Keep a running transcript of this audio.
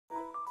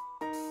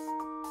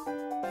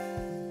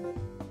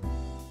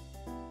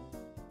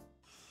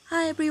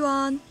Hi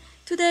everyone!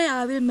 Today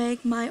I will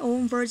make my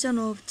own version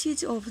of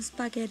cheese oven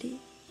spaghetti.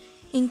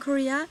 In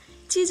Korea,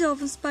 cheese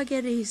oven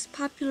spaghetti is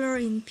popular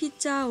in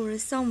pizza or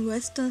some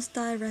Western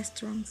style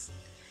restaurants.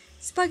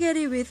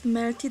 Spaghetti with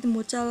melted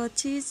mozzarella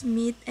cheese,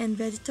 meat and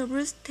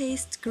vegetables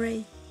tastes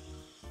great.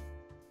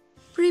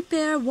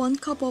 Prepare 1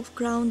 cup of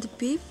ground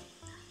beef.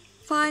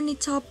 Finely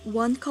chop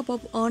 1 cup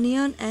of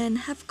onion and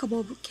half cup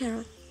of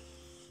carrot.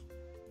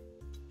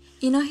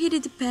 In a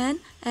heated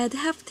pan, add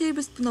half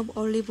tablespoon of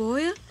olive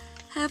oil,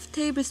 half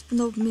tablespoon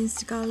of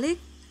minced garlic,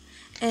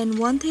 and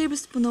 1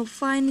 tablespoon of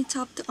finely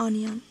chopped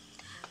onion.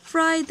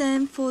 Fry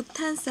them for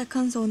 10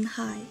 seconds on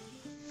high.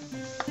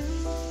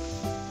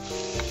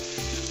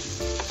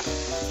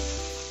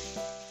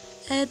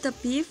 Add the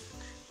beef,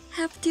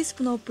 half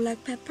teaspoon of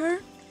black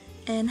pepper,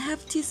 and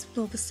half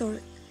teaspoon of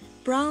salt.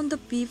 Brown the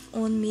beef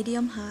on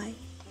medium-high.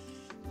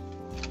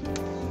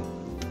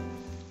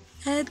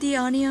 Add the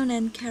onion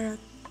and carrot.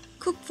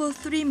 Cook for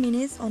 3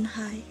 minutes on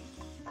high.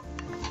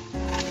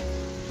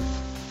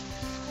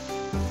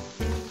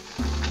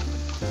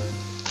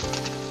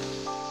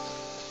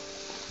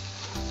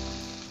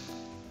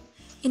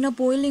 In a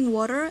boiling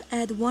water,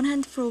 add 1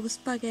 handful of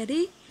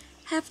spaghetti,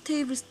 half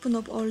tablespoon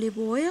of olive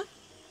oil,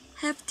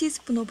 half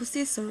teaspoon of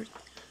sea salt.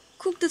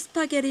 Cook the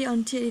spaghetti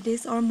until it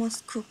is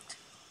almost cooked.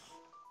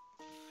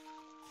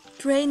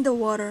 Drain the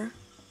water.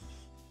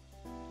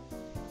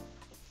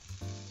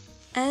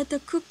 Add the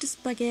cooked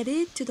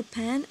spaghetti to the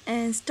pan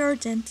and stir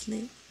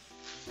gently.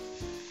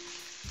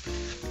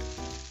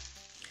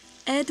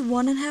 Add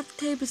 1½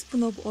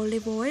 tablespoon of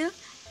olive oil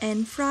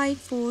and fry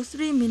for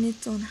 3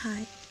 minutes on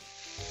high.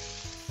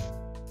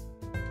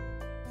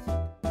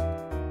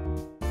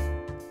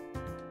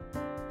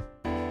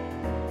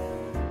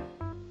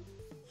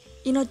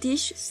 In a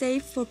dish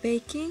safe for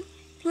baking,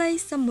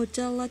 place some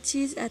mozzarella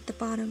cheese at the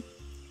bottom.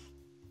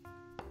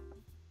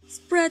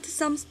 Spread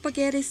some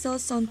spaghetti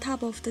sauce on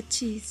top of the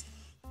cheese.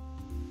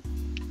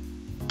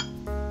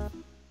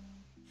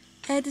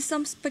 Add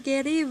some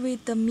spaghetti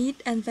with the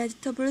meat and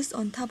vegetables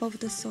on top of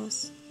the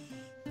sauce.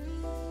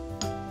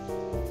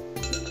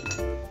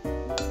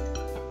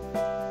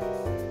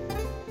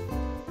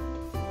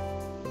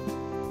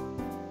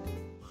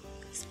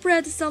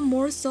 Spread some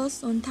more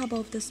sauce on top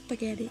of the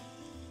spaghetti.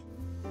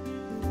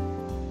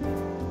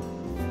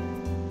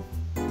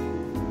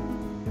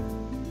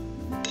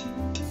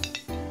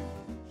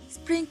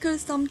 Sprinkle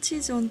some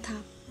cheese on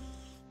top.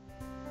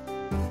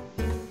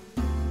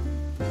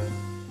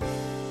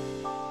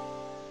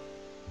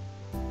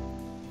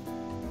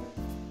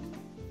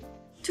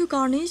 To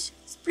garnish,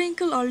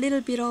 sprinkle a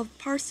little bit of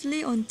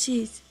parsley on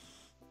cheese.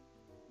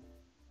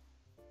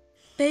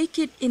 Bake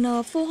it in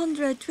a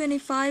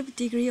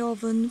 425-degree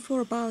oven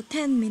for about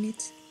 10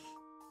 minutes.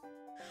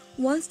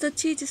 Once the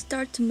cheese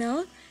starts to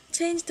melt,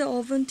 change the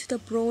oven to the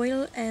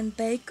broil and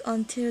bake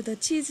until the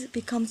cheese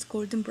becomes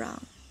golden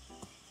brown.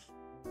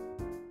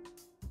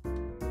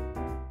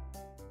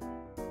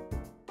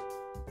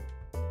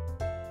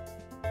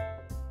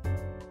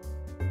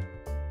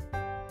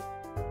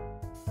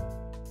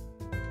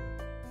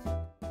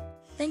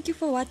 Thank you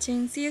for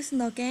watching. See you soon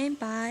again.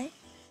 Bye.